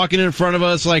fans walking in front of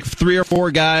us, 3 or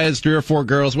 4 guys, 3 or 4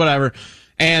 girls, whatever.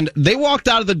 And they walked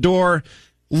out of the door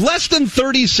less than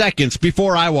 30 seconds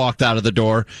before I walked out of the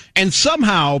door. And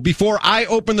somehow, before I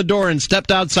opened the door and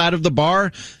stepped outside of the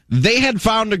bar, they had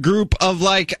found a group of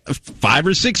 5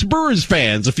 or 6 Brewers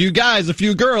fans, a few guys, a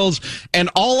few girls. And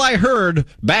all I heard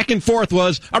back and forth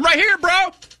was, I'm right here,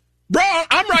 bro. Bro,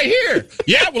 I'm right here.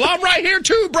 Yeah, well, I'm right here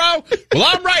too, bro. Well,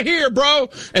 I'm right here, bro.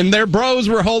 And their bros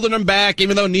were holding them back,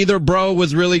 even though neither bro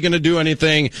was really going to do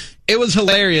anything. It was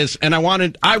hilarious, and I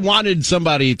wanted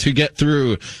somebody to get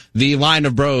through the line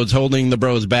of bros holding the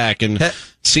bros back and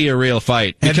see a real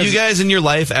fight. Have you guys in your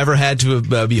life ever had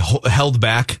to be held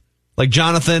back Like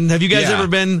Jonathan, have you guys Yeah. ever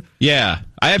been? Yeah.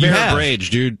 I have Arab rage,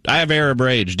 dude. I have Arab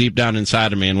rage deep down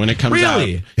inside of me, and when it comes out,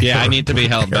 I need to be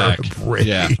held back.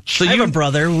 Yeah. So I have a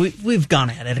brother. We've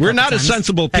gone at it. We're not as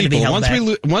sensible people.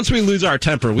 Once we lose our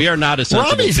temper, we are not as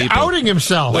sensible Rami's people. outing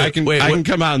himself. I can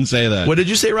come out and say that. What did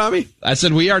you say, Rami? I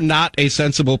said we are not a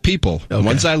sensible people. Okay.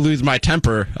 Once I lose my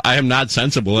temper, I am not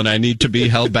sensible, and I need to be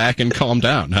held back and calmed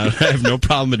down. I have no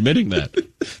problem admitting that.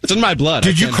 It's in my blood.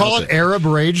 Did you call it Arab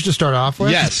rage to start off with?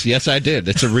 Yes, I did.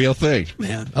 It's a real thing.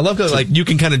 Man, I love that. Like you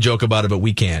can kind of joke about it, but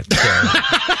we can't. So.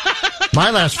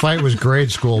 My last fight was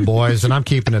grade school, boys, and I'm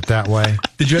keeping it that way.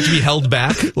 Did you have to be held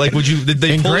back? Like, would you? Did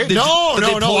they pull?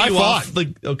 No, I fought. Like,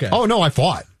 okay. Oh no, I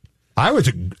fought. I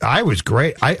was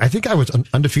great. I think I was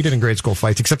undefeated in grade school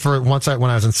fights, except for when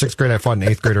I was in 6th grade, I fought an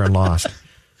 8th grader and lost.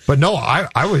 But no,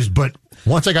 I was. But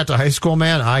once I got to high school,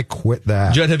 man, I quit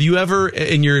that. Judd, have you ever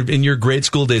in your grade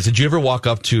school days? Did you ever walk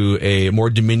up to a more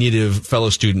diminutive fellow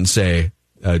student and say,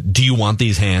 "Do you want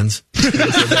these hands?"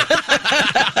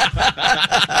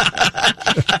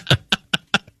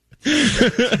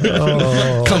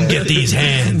 Come get these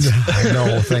hands. I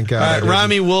know, thank God. All right,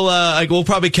 Rami, we'll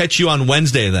probably catch you on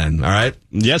Wednesday then, all right?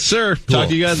 Yes, sir. Cool. Talk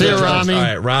to you guys later. later. Rami. All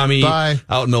right, Rami. Bye.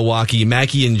 Out in Milwaukee.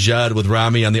 Mackie and Judd with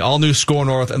Rami on the all-new Score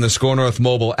North and the Score North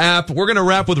mobile app. We're going to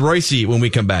wrap with Royce when we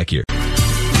come back here.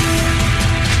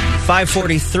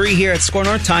 5:43 here at Score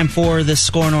North. Time for the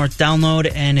Score North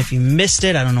download. And if you missed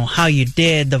it, I don't know how you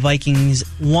did. The Vikings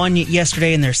won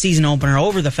yesterday in their season opener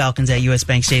over the Falcons at US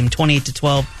Bank Stadium,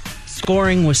 28-12.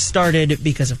 Scoring was started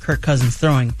because of Kirk Cousins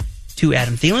throwing to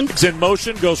Adam Thielen. It's in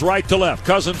motion, goes right to left.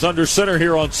 Cousins under center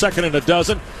here on 2nd and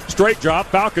 12. Straight drop.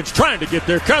 Falcons trying to get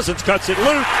there. Cousins cuts it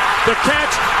loose. The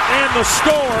catch and the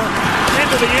score.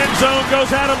 Into the end zone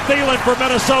goes Adam Thielen for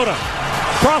Minnesota.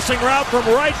 Crossing route from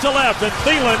right to left. And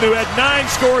Thielen, who had 9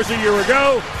 scores a year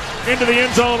ago, into the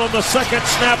end zone on the second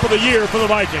snap of the year for the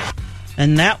Vikings.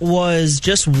 And that was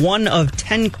just one of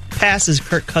 10 passes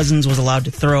Kirk Cousins was allowed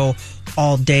to throw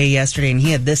all day yesterday. And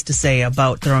he had this to say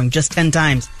about throwing just 10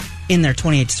 times in their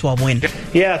 28-12 win.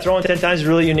 Yeah, throwing 10 times is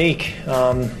really unique.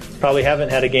 Probably haven't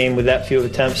had a game with that few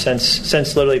attempts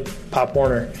since literally Pop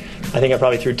Warner. I think I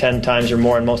probably threw 10 times or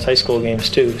more in most high school games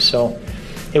too. So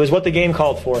it was what the game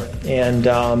called for, and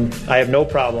I have no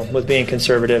problem with being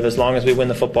conservative. As long as we win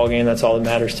the football game, that's all that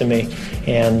matters to me.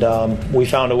 And we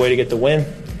found a way to get the win,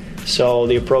 so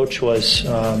the approach was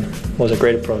a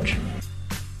great approach.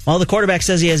 Well, the quarterback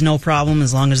says he has no problem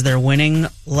as long as they're winning.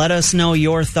 Let us know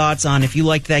your thoughts on if you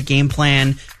like that game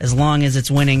plan as long as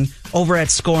it's winning over at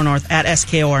Score North, at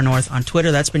SKOR North on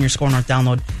Twitter. That's been your Score North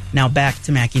download. Now back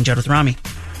to Mackie and Judd with Rami.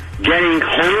 Getting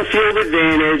home field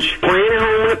advantage, playing at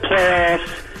home in the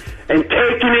playoffs, and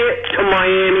taking it to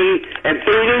Miami and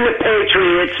beating the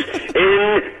Patriots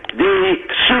in the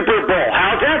Super Bowl.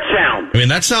 How's that sound? I mean,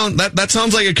 that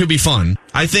sounds like it could be fun.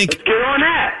 I think. Let's get on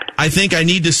that. I think I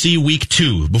need to see week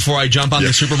 2 before I jump on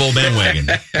the Super Bowl bandwagon.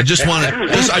 I just want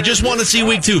to see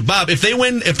week 2. Bob, if they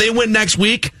win next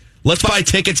week, let's buy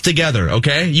tickets together,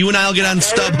 okay? You and I'll get on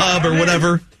StubHub or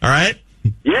whatever. All right?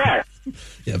 Yeah.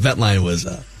 Yeah, Ventline was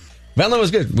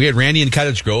good. We had Randy in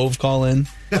Cottage Grove call in.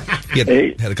 He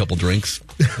had a couple drinks.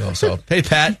 So hey,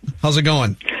 Pat, how's it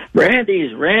going?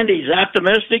 Randy's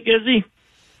optimistic, is he?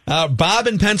 Bob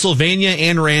in Pennsylvania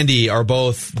and Randy are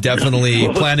both definitely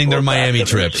planning their Miami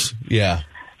trips. Yeah.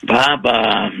 Bob,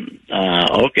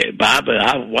 okay. Bob,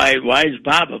 why is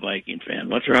Bob a Viking fan?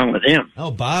 What's wrong with him?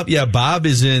 Oh, Bob. Yeah, Bob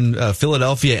is in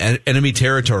Philadelphia, enemy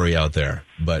territory out there.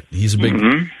 But he's a big.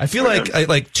 Mm-hmm. I feel like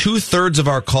 2/3 of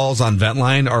our calls on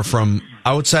Ventline are from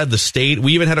outside the state.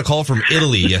 We even had a call from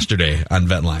Italy yesterday on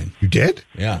Ventline. You did?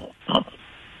 Yeah.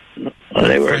 Well,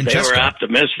 they were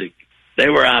optimistic. They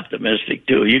were optimistic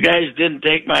too. You guys didn't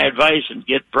take my advice and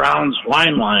get Brown's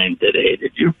wine line today,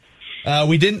 did you?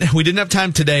 We didn't have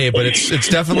time today, but it's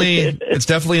definitely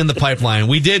in the pipeline.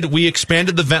 We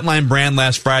expanded the Ventline brand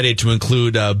last Friday to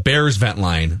include Bears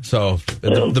Ventline, so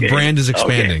the brand is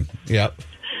expanding. Okay. Yep.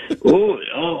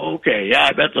 Okay. Yeah,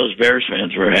 I bet those Bears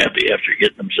fans were happy after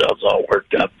getting themselves all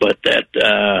worked up. But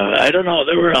I don't know.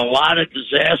 There were a lot of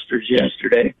disasters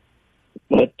yesterday.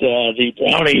 But the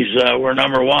Brownies were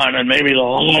number one, and maybe the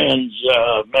Lions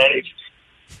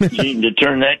managed to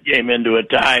turn that game into a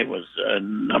tie. Was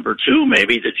number 2,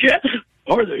 maybe the Jets,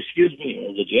 or the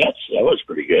Jets. That was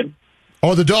pretty good.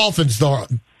 Oh, the Dolphins, though.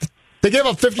 They gave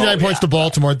up 59 points to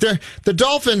Baltimore. The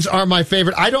Dolphins are my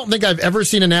favorite. I don't think I've ever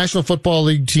seen a National Football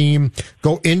League team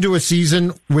go into a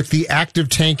season with the active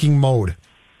tanking mode.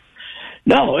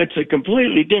 No, it's a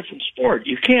completely different sport.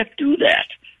 You can't do that.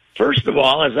 First of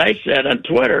all, as I said on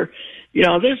Twitter,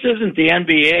 this isn't the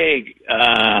NBA.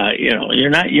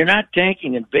 You're not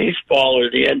tanking in baseball or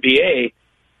the NBA.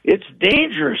 It's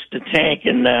dangerous to tank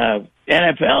in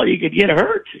NFL. You could get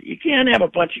hurt. You can't have a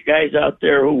bunch of guys out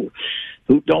there who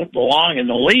don't belong in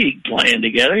the league playing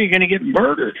together. You're going to get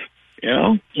murdered.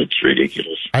 It's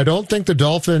ridiculous. I don't think the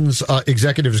Dolphins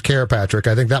executives care, Patrick.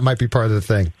 I think that might be part of the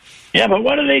thing. Yeah, but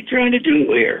what are they trying to do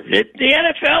here? The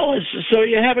NFL is so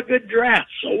you have a good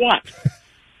draft. So what?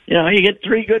 You get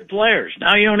 3 good players.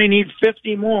 Now you only need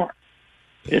 50 more.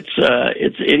 It's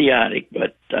idiotic,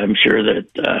 but I'm sure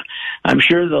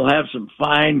they'll have some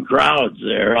fine crowds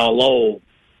there. Although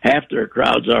half their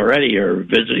crowds already are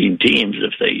visiting teams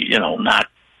if they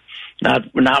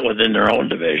not within their own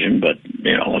division, but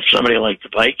if somebody like the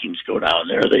Vikings go down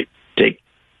there, they take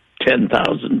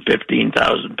 10,000,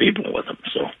 15,000 people with them.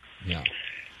 So yeah.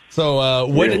 So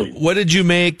what did you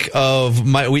make of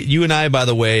you and I, by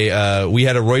the way, we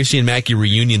had a Royce and Mackey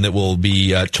reunion that will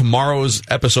be tomorrow's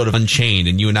episode of Unchained,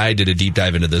 and you and I did a deep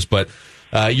dive into this, but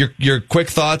your quick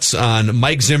thoughts on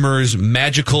Mike Zimmer's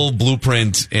magical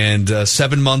blueprint and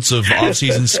 7 months of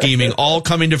offseason scheming all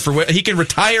coming to fruition. He can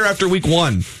retire after week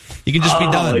 1. He can just be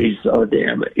done. He's so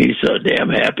damn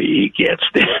happy. He can't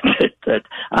stand it. That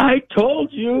I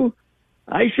told you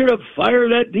I should have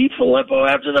fired that DeFilippo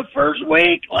after the first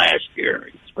week last year.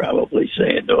 He's probably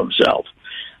saying to himself.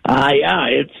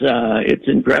 It's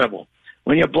incredible.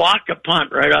 When you block a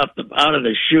punt right out of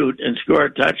the chute and score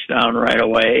a touchdown right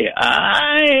away,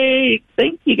 I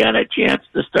think you got a chance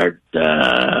to start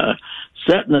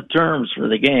setting the terms for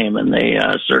the game, and they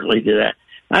certainly did that.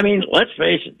 I mean, let's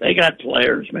face it, they got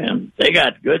players, man. They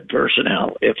got good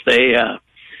personnel. If they,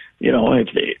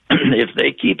 if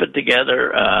they keep it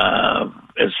together,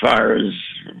 as far as,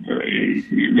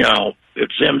 if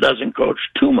Sim doesn't coach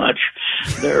too much,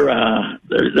 they're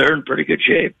in pretty good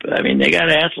shape. I mean, they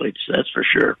got athletes, that's for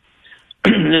sure.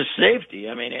 This safety,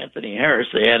 I mean, Anthony Harris,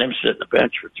 they had him sit the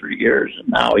bench for 3 years, and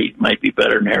now he might be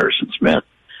better than Harrison Smith.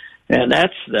 And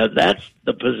that's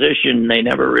the position they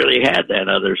never really had, that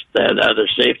other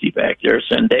safety back there.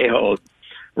 Sendejo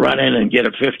run in and get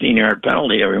a 15-yard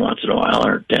penalty every once in a while,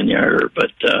 or a 10-yarder,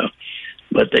 but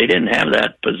they didn't have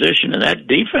that position. And that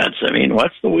defense, I mean,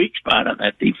 what's the weak spot on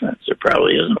that defense? There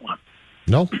probably isn't one.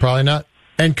 No, probably not.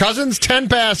 And Cousins, 10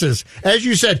 passes. As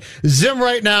you said, Zim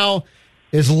right now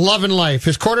is loving life.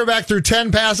 His quarterback threw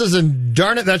 10 passes, and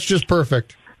darn it, that's just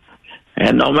perfect.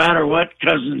 And no matter what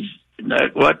Cousins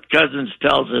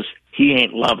tells us, he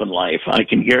ain't loving life. I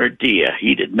can guarantee you.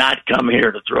 He did not come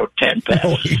here to throw 10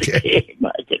 passes a game.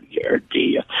 I can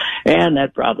guarantee you. And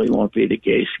that probably won't be the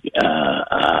case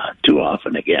too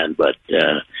often again. But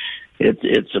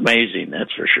it's amazing,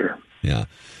 that's for sure. Yeah.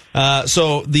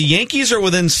 So the Yankees are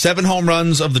within 7 home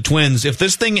runs of the Twins. If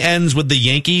this thing ends with the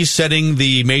Yankees setting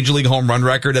the Major League home run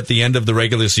record at the end of the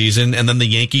regular season, and then the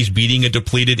Yankees beating a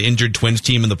depleted, injured Twins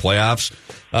team in the playoffs,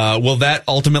 will that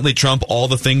ultimately trump all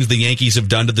the things the Yankees have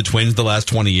done to the Twins the last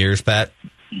 20 years, Pat?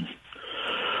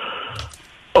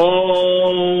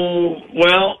 Oh,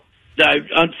 well,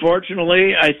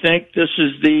 unfortunately, I think this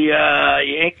is the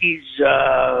Yankees.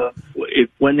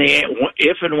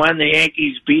 If and when the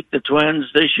Yankees beat the Twins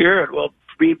this year, it will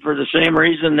be for the same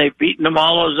reason they've beaten them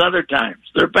all those other times.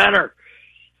 They're better.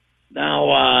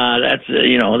 Now that's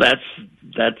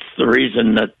the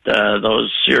reason that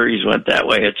those series went that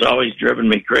way. It's always driven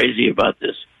me crazy about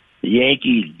this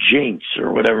Yankee jinx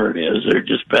or whatever it is. They're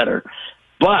just better.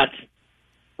 But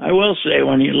I will say,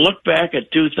 when you look back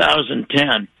at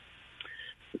 2010.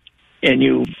 And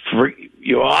you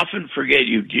often forget,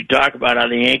 you talk about how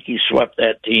the Yankees swept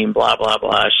that team, blah, blah,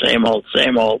 blah, same old.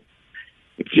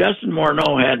 If Justin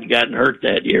Morneau hadn't gotten hurt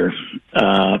that year,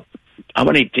 how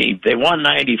many teams? They won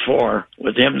 94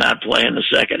 with him not playing the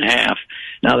second half.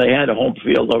 Now, they had a home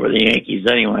field over the Yankees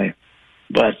anyway.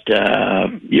 But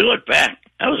you look back,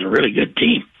 that was a really good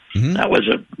team. Mm-hmm. That was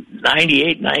a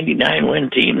 98, 99 win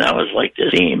team. That was like this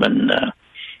team. And,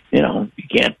 you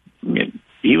can't,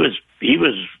 he was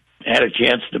had a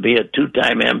chance to be a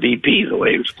 2-time MVP the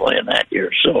way he was playing that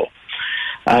year. So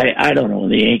I don't know,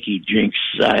 the Yankee jinx,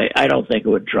 I don't think it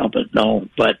would trump it, no.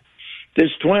 But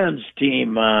this Twins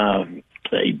team,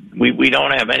 we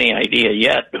don't have any idea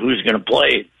yet who's going to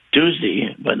play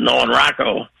Tuesday, but knowing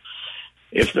Rocco,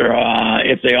 if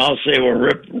they all say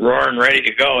we're roaring ready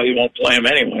to go, he won't play them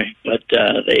anyway. But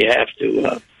they have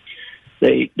to.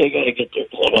 They got to get their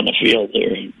club on the field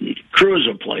there. Cruz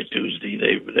will play Tuesday.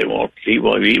 They won't. He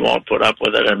won't put up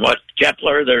with it. And what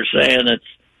Kepler, they're saying that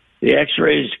the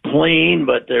X-ray's clean,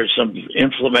 but there's some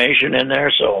inflammation in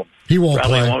there, so he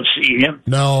probably won't see him.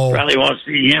 No, probably won't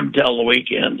see him till the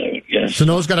weekend.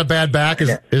 Sano's got a bad back.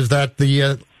 Is that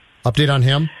the update on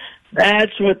him?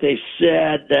 That's what they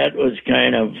said. That was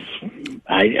kind of,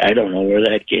 I don't know where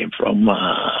that came from,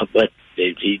 but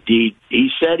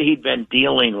he said he'd been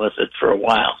dealing with it for a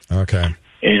while. Okay.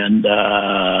 And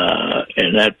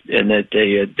that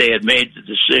they had made the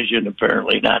decision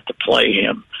apparently not to play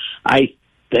him. I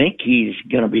think he's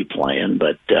going to be playing,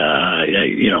 but I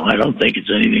don't think it's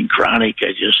anything chronic.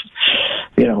 I just,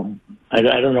 I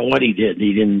don't know what he did.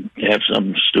 He didn't have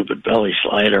some stupid belly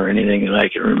slide or anything that I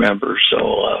can remember.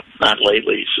 So not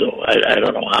lately. So I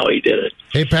don't know how he did it.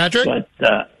 Hey, Patrick. But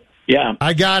yeah,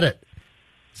 I got it.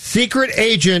 Secret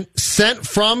agent sent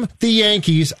from the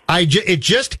Yankees. It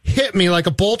just hit me like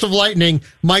a bolt of lightning.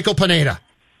 Michael Pineda.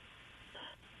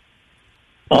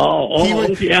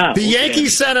 Yeah. The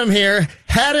Yankees sent him here,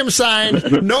 had him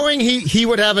signed, knowing he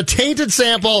would have a tainted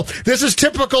sample. This is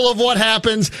typical of what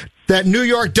happens that New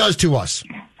York does to us.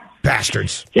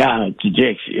 Bastards. Yeah,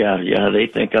 Jakes. Yeah, they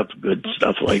think up good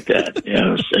stuff like that.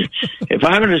 So if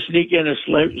I'm going to sneak in a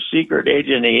secret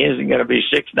agent, he isn't going to be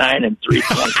 6'9" and 3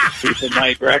 points.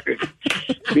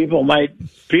 People might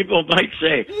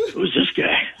say, "Who's this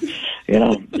guy?"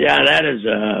 That is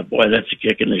that's a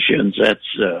kick in the shins.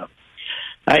 That's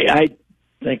I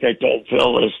think I told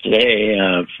Phil this today,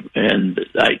 and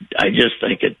I just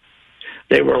think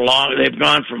they've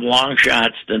gone from long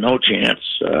shots to no chance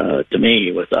to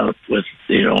me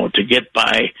to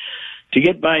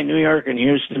get by New York and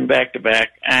Houston back to back.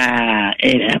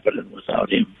 Ain't happening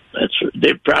without him.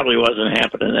 It probably wasn't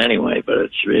happening anyway, but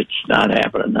it's not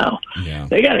happening now. Yeah.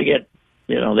 They got to get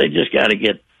they just got to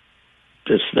get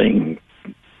this thing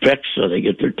fixed so they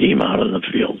get their team out on the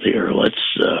field here.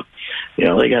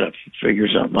 They got to figure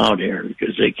something out here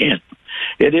because they can't.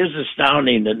 It is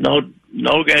astounding that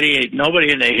nobody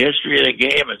in the history of the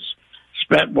game has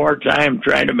spent more time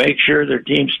trying to make sure their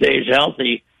team stays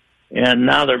healthy, and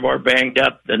now they're more banged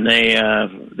up than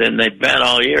they've been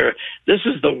all year. This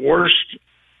is the worst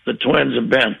the Twins have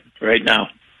been right now.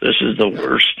 This is the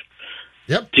worst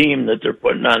team that they're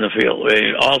putting on the field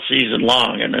all season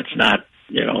long, and it's not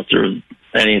through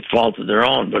any fault of their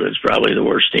own, but it's probably the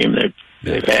worst team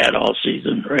they've had all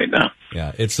season right now.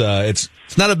 Yeah, it's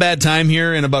not a bad time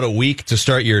here in about a week to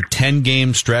start your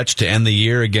 10-game stretch to end the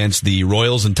year against the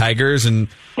Royals and Tigers. And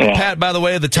Pat, by the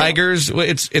way, the Tigers,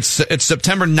 it's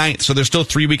September 9th, so there's still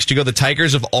 3 weeks to go. The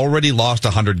Tigers have already lost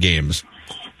 100 games.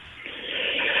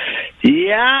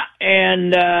 Yeah,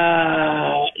 and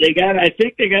I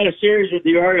think they got a series with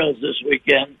the Orioles this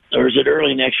weekend, or is it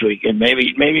early next weekend?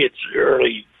 Maybe it's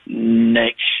early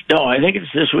next. No, I think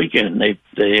it's this weekend. They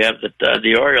have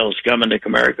the Orioles coming to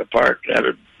Comerica Park.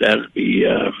 That'd be.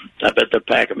 I bet they'll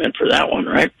pack them in for that one,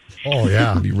 right? Oh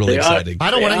yeah, it'd be really exciting. I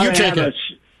don't want to. You take it.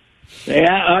 They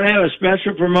ought to have a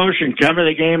special promotion. Come to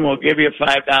the game, we'll give you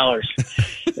 $5.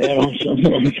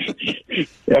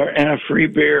 And a free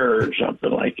beer or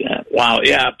something like that. Wow,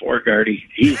 yeah, poor Gardy.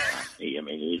 He's 2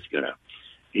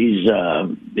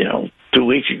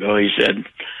 weeks ago he said,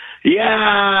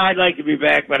 "Yeah, I'd like to be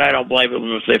back, but I don't blame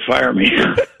them if they fire me."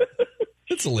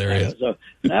 That's hilarious.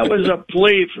 That was a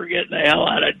plea for getting the hell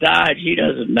out of Dodge. He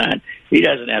doesn't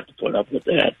have to put up with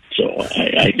that. So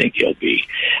I think he'll be.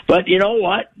 But you know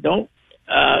what?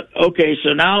 Okay,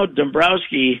 so now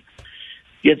Dombrowski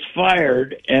gets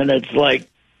fired, and it's like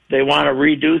they want to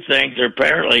redo things. They're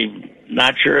apparently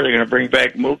not sure they're going to bring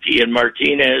back Mookie and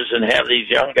Martinez and have these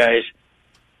young guys.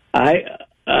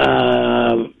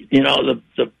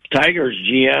 The Tigers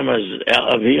GM is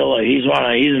Avila. He's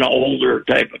an older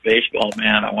type of baseball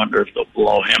man. I wonder if they'll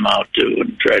blow him out too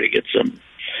and try to get some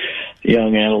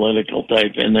young analytical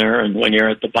type in there. And when you're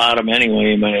at the bottom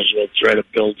anyway, you might as well try to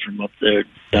build from up there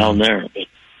down there. But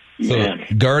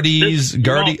Gardy.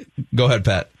 Go ahead,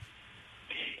 Pat.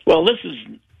 Well, this is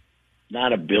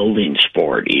not a building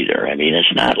sport either. I mean,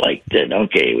 it's not like that.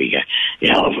 Okay, we got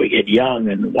if we get young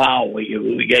and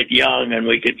we get young and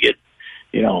we could get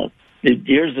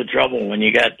here's the trouble: when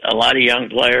you got a lot of young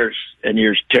players and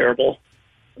you're terrible,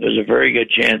 there's a very good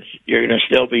chance you're going to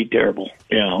still be terrible.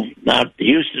 Not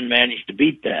Houston managed to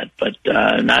beat that, but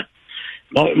not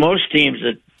most teams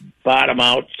that bottom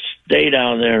out stay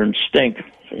down there and stink.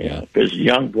 Because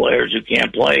young players who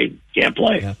can't play.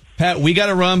 Yeah. Pat, we got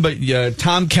to run, but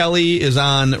Tom Kelly is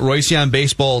on Royce on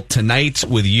Baseball tonight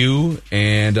with you,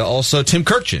 and also Tim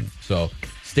Kirchin. So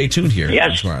stay tuned here.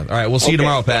 Yes. Tomorrow. All right, we'll see you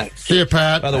tomorrow, Pat. See you,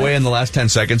 Pat. By the way, in the last 10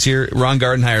 seconds here, Ron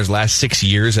Gardenhire's last 6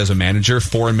 years as a manager,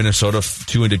 4 in Minnesota,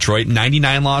 2 in Detroit,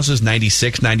 99 losses,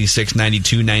 96, 96,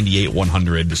 92, 98,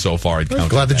 100 so far.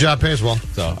 Glad the job pays well.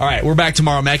 So, all right, we're back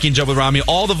tomorrow. Mackey and Judd with Rami.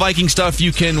 All the Viking stuff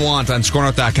you can want on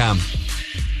ScoreNorth.com.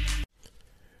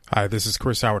 Hi, this is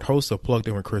Chris Howard, host of Plugged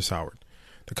In with Chris Howard.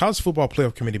 The College Football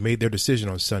Playoff Committee made their decision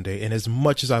on Sunday, and as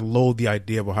much as I loathe the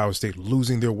idea of Ohio State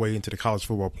losing their way into the College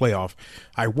Football Playoff,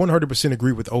 I 100%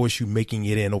 agree with OSU making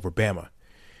it in over Bama.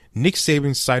 Nick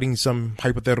Saban citing some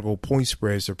hypothetical point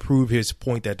spreads to prove his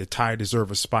point that the Tide deserve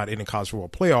a spot in the College Football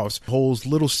Playoffs holds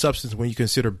little substance when you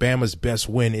consider Bama's best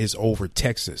win is over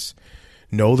Texas.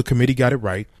 No, the committee got it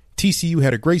right. TCU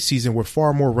had a great season with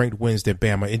far more ranked wins than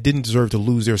Bama and didn't deserve to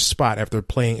lose their spot after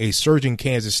playing a surging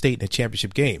Kansas State in a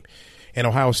championship game. And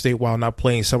Ohio State, while not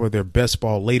playing some of their best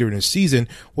ball later in the season,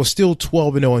 was still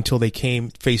 12-0 until they came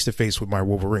face-to-face with my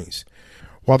Wolverines.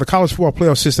 While the college football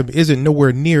playoff system isn't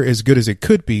nowhere near as good as it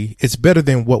could be, it's better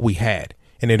than what we had.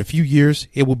 And in a few years,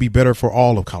 it will be better for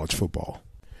all of college football.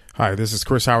 Hi, this is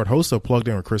Chris Howard, host of Plugged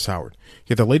In with Chris Howard.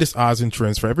 Get the latest odds and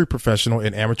trends for every professional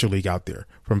and amateur league out there.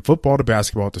 From football to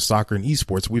basketball to soccer and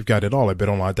esports, we've got it all at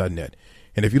betonline.net.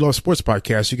 And if you love sports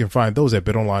podcasts, you can find those at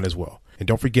BetOnline as well. And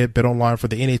don't forget BetOnline for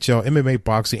the NHL, MMA,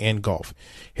 boxing, and golf.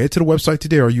 Head to the website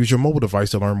today or use your mobile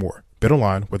device to learn more.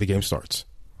 BetOnline, where the game starts.